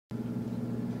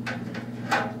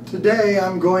Today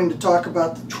I'm going to talk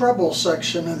about the treble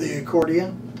section of the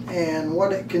accordion and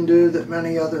what it can do that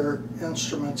many other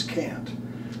instruments can't.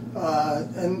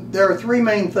 And there are three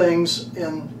main things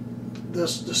in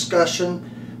this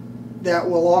discussion that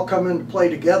will all come into play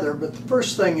together, but the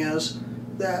first thing is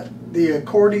that the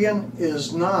accordion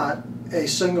is not a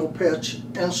single pitch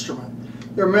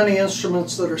instrument. There are many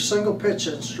instruments that are single pitch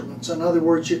instruments. In other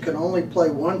words, you can only play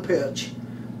one pitch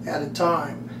at a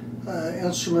time.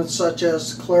 Instruments such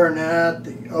as the clarinet,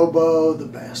 the oboe, the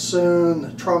bassoon,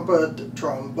 the trumpet, the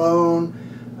trombone,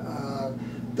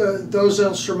 those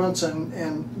instruments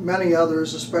and many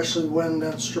others, especially wind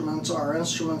instruments, are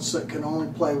instruments that can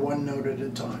only play one note at a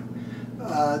time.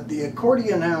 The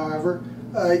accordion, however,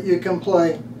 you can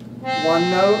play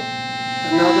one note,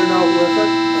 another note with it,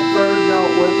 a third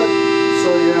note with it, so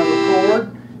you have a chord.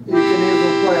 You can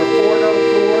even play a four-note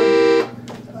chord.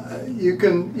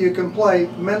 You can play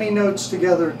many notes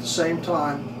together at the same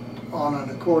time on an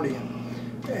accordion,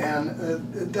 and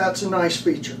that's a nice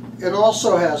feature. It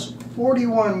also has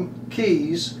 41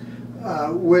 keys,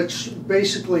 which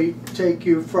basically take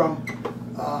you from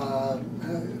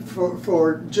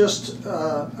for just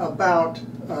about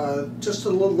just a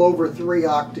little over 3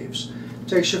 octaves.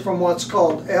 Takes you from what's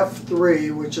called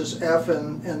F3, which is F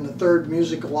in the third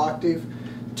musical octave,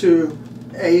 to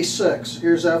A6.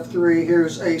 Here's F3,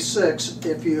 here's A6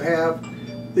 if you have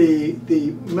the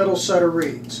middle set of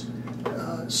reeds.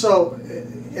 So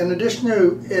in addition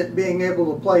to it being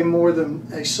able to play more than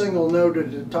a single note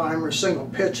at a time, or single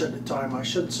pitch at a time I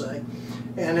should say,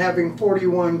 and having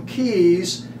 41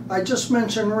 keys, I just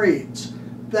mentioned reeds.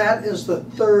 That is the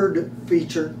third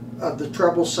feature of the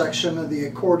treble section of the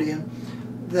accordion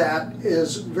that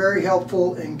is very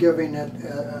helpful in giving it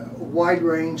a wide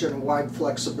range and a wide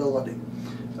flexibility.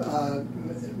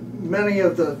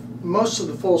 Most of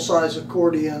the full-size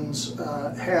accordions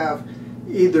have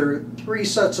either 3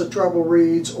 sets of treble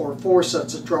reeds or 4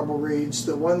 sets of treble reeds.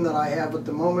 The one that I have at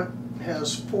the moment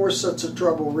has 4 sets of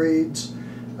treble reeds.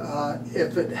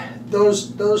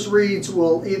 Those reeds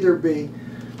will either be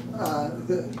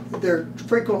they're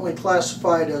frequently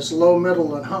classified as low,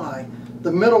 middle, and high.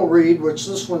 The middle reed, which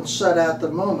this one's set at the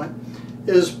moment,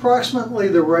 is approximately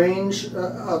the range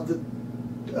of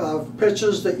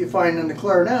pitches that you find in the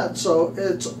clarinet, so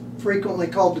it's frequently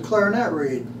called the clarinet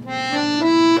reed.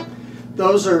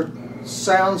 Those are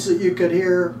sounds that you could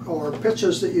hear, or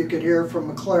pitches that you could hear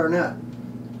from a clarinet.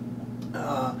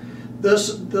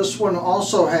 This one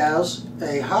also has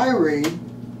a high reed,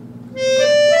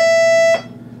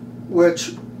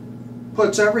 which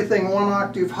puts everything 1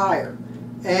 octave higher,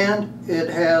 and it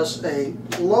has a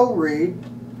low reed,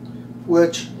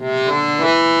 which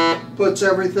puts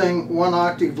everything 1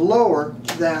 octave lower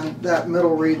than that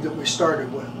middle reed that we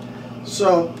started with.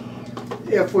 So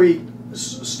if we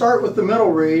start with the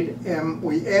middle reed and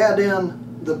we add in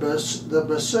the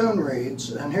bassoon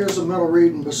reeds, and here's a middle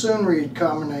reed and bassoon reed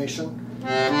combination,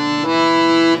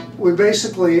 we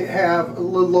basically have a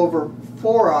little over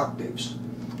 4 octaves.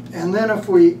 And then if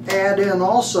we add in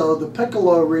also the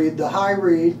piccolo reed, the high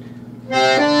reed,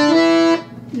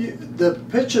 the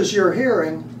pitches you're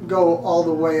hearing go all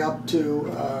the way up to,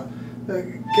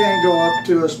 can go up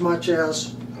to as much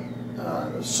as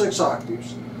 6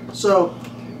 octaves. So,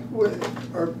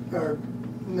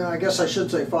 no, I guess I should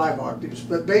say 5 octaves,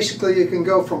 but basically you can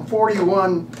go from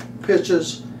 41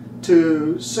 pitches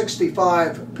to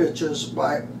 65 pitches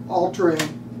by altering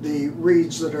the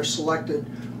reeds that are selected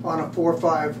on a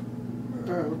 4/5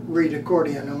 reed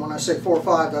accordion. And when I say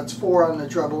 4/5, that's 4 on the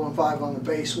treble and 5 on the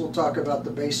bass. We'll talk about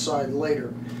the bass side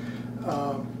later.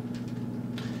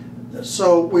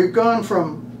 So we've gone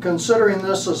from considering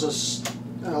this as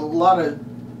a lot of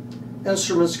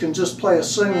instruments can just play a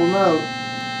single note.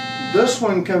 This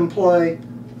one can play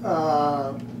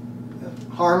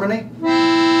harmony,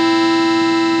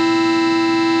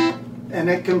 and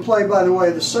it can play, by the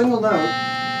way, the single note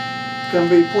can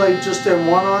be played just in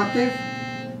 1 octave.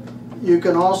 You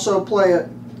can also play it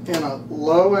in a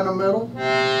low and a middle,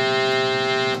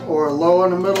 or a low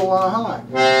and a middle and a high.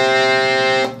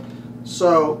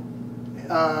 So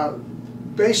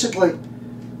basically,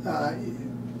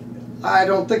 I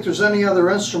don't think there's any other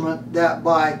instrument that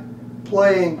by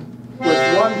playing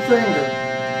with 1 finger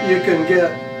you can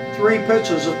get 3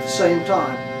 pitches at the same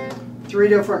time, 3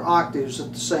 different octaves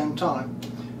at the same time.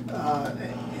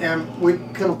 And we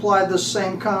can apply this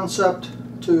same concept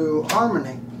to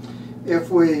harmony.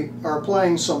 If we are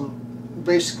playing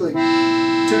basically 2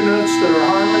 notes that are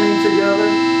harmony together,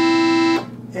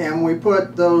 and we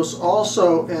put those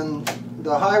also in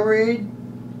the high reed,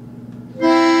 we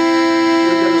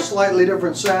get a slightly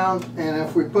different sound, and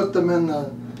if we put them in the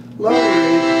low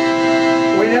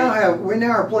reed, we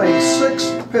now are playing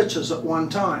 6 pitches at one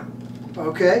time.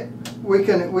 Okay, we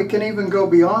can even go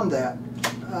beyond that.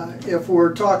 If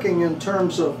we're talking in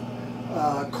terms of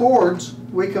chords,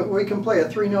 we can play a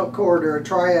 3-note chord or a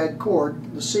triad chord,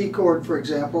 the C chord for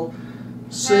example,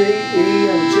 C, E,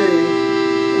 and G.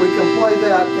 We can play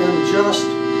that in just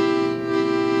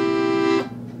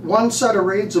one set of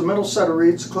reeds, a middle set of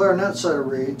reeds, a clarinet set of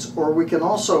reeds, or we can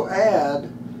also add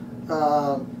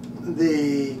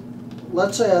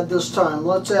let's add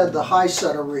the high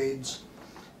set of reeds,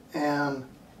 and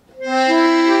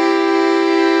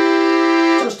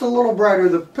just a little brighter.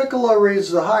 The piccolo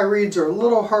reeds, the high reeds are a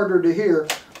little harder to hear,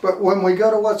 but when we go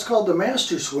to what's called the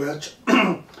master switch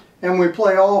and we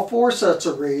play all 4 sets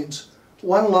of reeds,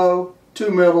 1 low,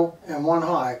 2 middle, and 1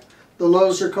 high. The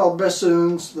lows are called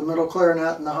bassoons, the middle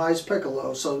clarinet, and the highs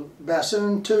piccolo. So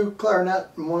bassoon, 2 clarinet,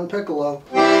 and 1 piccolo.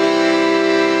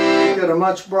 You get a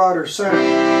much broader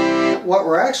sound. What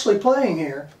we're actually playing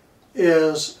here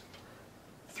is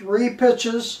 3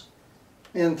 pitches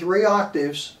in 3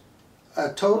 octaves, a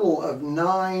total of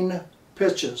 9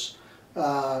 pitches.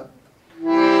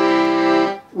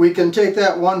 We can take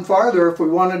that one farther if we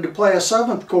wanted to play a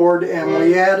 7th chord and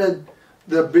we added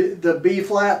the B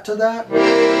flat to that.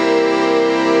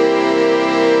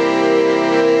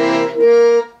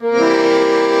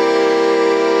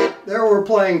 There we're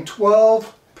playing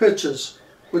 12 pitches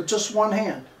with just one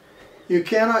hand. You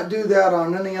cannot do that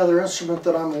on any other instrument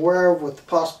that I'm aware of, with the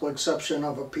possible exception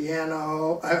of a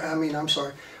piano,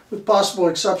 with possible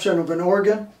exception of an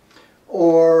organ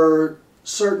or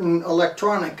certain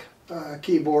electronic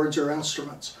keyboards or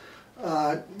instruments.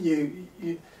 On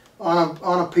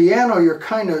a piano,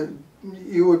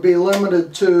 you would be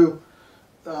limited to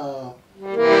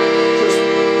just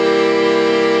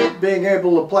being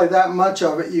able to play that much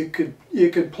of it. You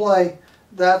could play,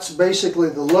 that's basically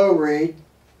the low reed,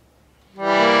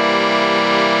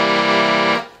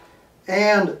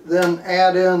 and then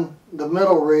add in the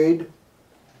middle reed.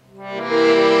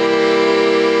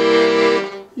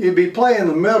 You'd be playing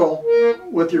the middle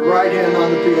with your right hand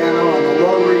on the piano and the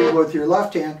low reed with your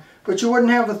left hand, but you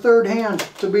wouldn't have a 3rd hand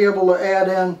to be able to add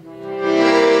in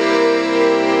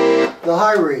the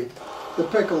high reed, the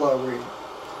piccolo reed.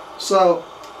 So,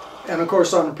 and of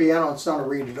course on the piano it's not a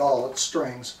reed at all, it's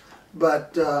strings.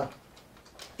 But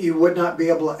you would not be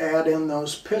able to add in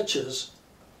those pitches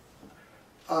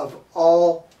of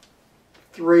all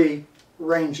 3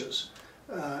 ranges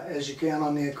as you can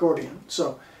on the accordion.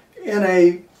 So in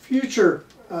a future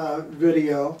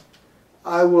video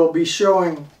I will be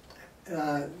showing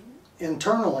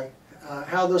internally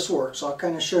how this works. I'll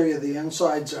kind of show you the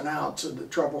insides and outs of the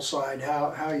treble side,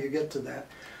 how you get to that.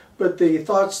 But the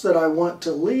thoughts that I want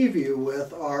to leave you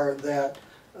with are that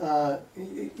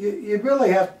you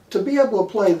really have to be able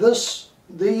to play these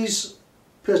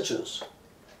pitches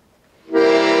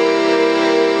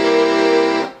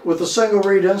with a single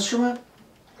reed instrument.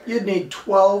 You'd need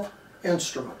 12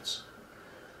 instruments.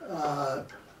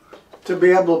 To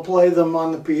be able to play them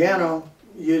on the piano,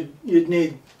 you'd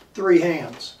need 3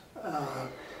 hands.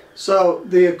 So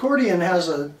the accordion has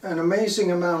an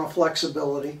amazing amount of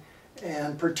flexibility,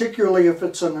 and particularly if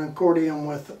it's an accordion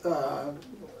with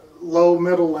low,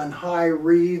 middle, and high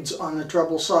reeds on the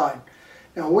treble side.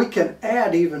 Now we can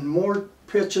add even more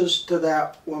pitches to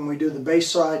that when we do the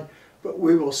bass side, but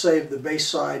we will save the bass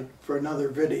side for another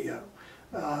video.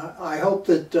 I hope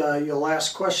that you'll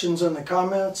ask questions in the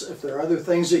comments. If there are other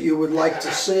things that you would like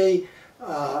to see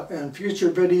in future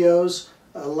videos,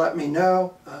 let me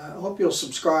know. I hope you'll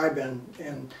subscribe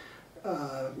and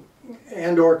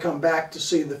or come back to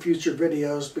see the future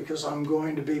videos, because I'm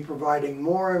going to be providing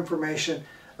more information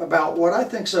about what I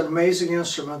think is an amazing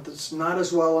instrument that's not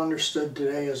as well understood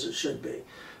today as it should be.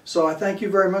 So I thank you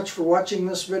very much for watching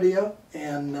this video,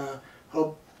 and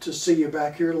hope to see you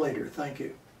back here later. Thank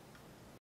you.